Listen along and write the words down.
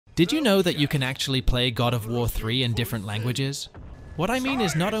Did you know that you can actually play God of War 3 in different languages? What I mean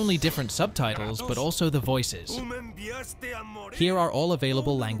is not only different subtitles, but also the voices. Here are all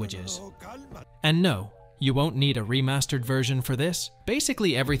available languages. And no, you won't need a remastered version for this.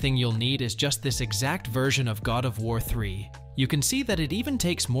 Basically everything you'll need is just this exact version of God of War 3. You can see that it even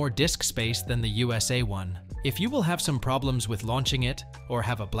takes more disk space than the USA one. If you will have some problems with launching it, or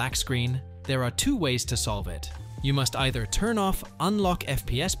have a black screen, there are two ways to solve it. You must either turn off Unlock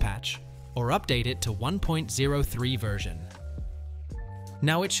FPS Patch, or update it to 1.03 version.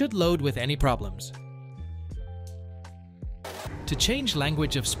 Now it should load with any problems. To change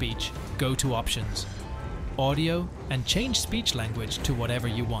language of speech, go to Options, Audio, and change speech language to whatever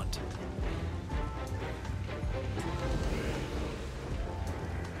you want.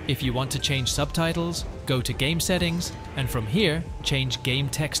 If you want to change subtitles, go to Game Settings, and from here, change Game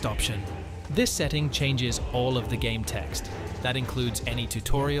Text option. This setting changes all of the game text. That includes any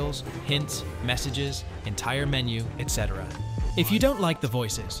tutorials, hints, messages, entire menu, etc. If you don't like the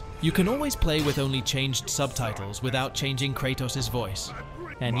voices, you can always play with only changed subtitles without changing Kratos' voice.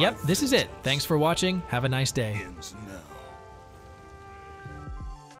 And yep, this is it. Thanks for watching. Have a nice day.